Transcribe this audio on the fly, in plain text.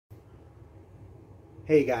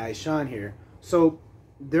Hey guys, Sean here. So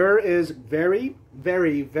there is very,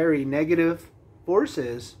 very, very negative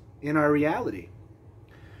forces in our reality.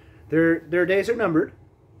 Their days are numbered.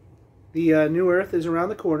 The new earth is around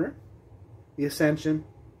the corner. The ascension,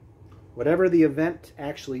 whatever the event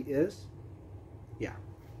actually is, yeah.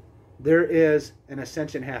 There is an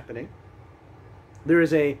ascension happening. There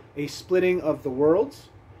is a splitting of the worlds.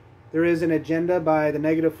 There is an agenda by the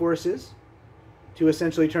negative forces to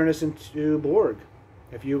essentially turn us into Borg.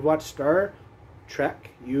 If you've watched Star Trek,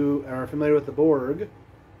 you are familiar with the Borg,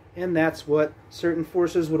 and that's what certain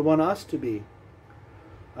forces would want us to be.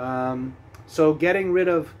 So getting rid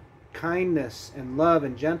of kindness and love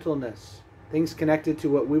and gentleness, things connected to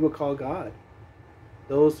what we would call God,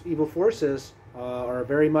 those evil forces are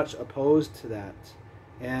very much opposed to that.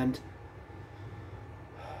 And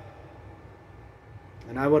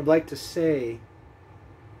I would like to say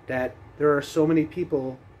that there are so many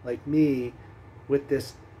people like me with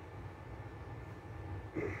this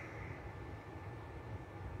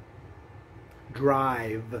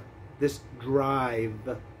drive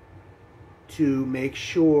to make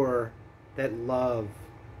sure that love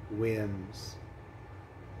wins.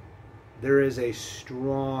 There is a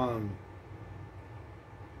strong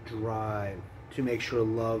drive to make sure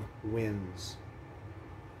love wins.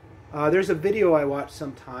 There's a video I watch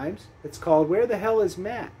sometimes. It's called "Where the Hell is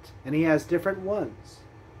Matt?" and he has different ones.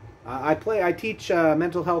 I teach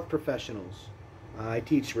mental health professionals. I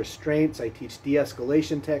teach restraints. I teach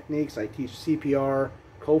de-escalation techniques. I teach CPR,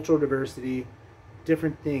 cultural diversity,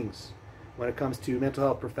 different things when it comes to mental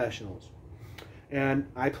health professionals. And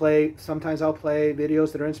sometimes I'll play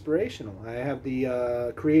videos that are inspirational. I have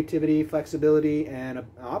the creativity, flexibility, and an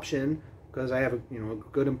option because I have a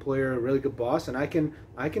good employer, a really good boss, and I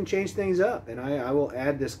can change things up, and I will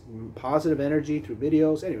add this positive energy through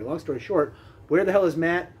videos. Anyway, long story short, where the hell is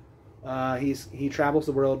Matt? He travels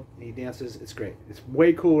the world, he dances. It's great. It's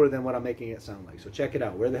way cooler than what I'm making it sound like. So check it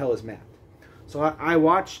out. Where the hell is Matt? So I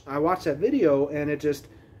watch that video, and it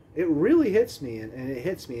really hits me, and it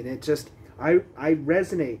hits me, and it just I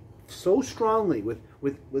resonate so strongly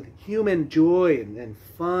with human joy and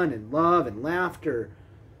fun and love and laughter.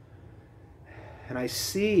 And I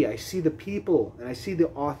see the people, and I see the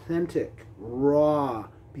authentic, raw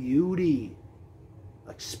beauty,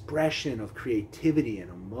 expression of creativity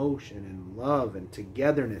and emotion and love and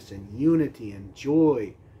togetherness and unity and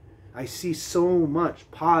joy. I see so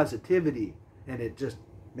much positivity, and it just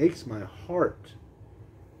makes my heart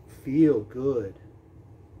feel good.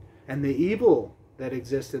 And the evil that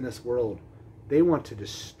exists in this world, they want to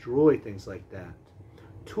destroy things like that.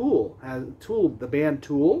 The band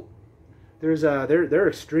Tool, they're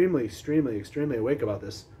extremely awake about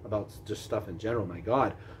this, about just stuff in general. My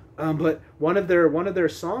God. But one of their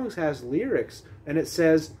songs has lyrics, and it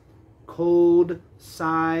says, "Cold,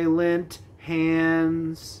 silent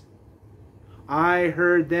hands. I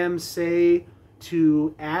heard them say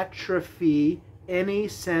to atrophy any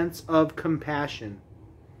sense of compassion."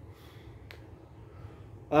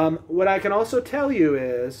 What I can also tell you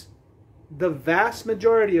is the vast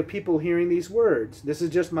majority of people hearing these words, this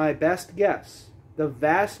is just my best guess, the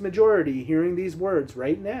vast majority hearing these words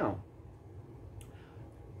right now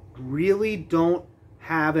really don't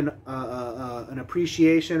have an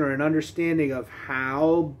appreciation or an understanding of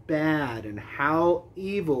how bad and how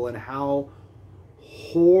evil and how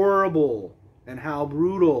horrible and how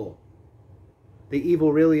brutal the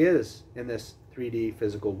evil really is in this 3D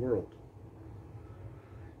physical world.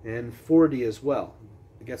 And 4D as well.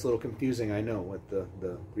 It gets a little confusing, I know, with the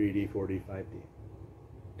 3D, 4D, 5D.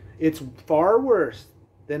 It's far worse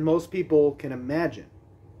than most people can imagine.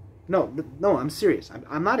 No, I'm serious.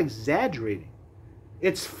 I'm not exaggerating.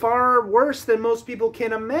 It's far worse than most people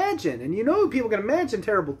can imagine. And people can imagine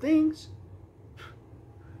terrible things.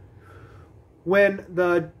 When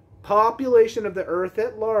the population of the earth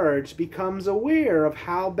at large becomes aware of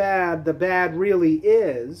how bad the bad really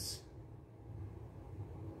is,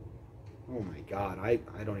 oh my God, I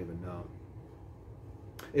don't even know.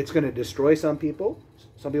 It's going to destroy some people.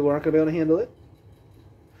 Some people aren't going to be able to handle it.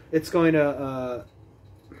 It's going to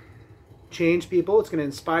change people. It's going to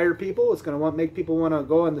inspire people. It's going to make people want to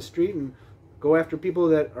go on the street and go after people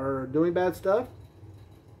that are doing bad stuff.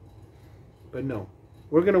 But no,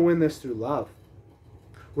 we're going to win this through love.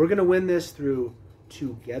 We're going to win this through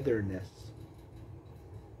togetherness.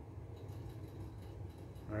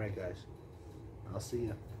 All right, guys. I'll see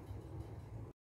you.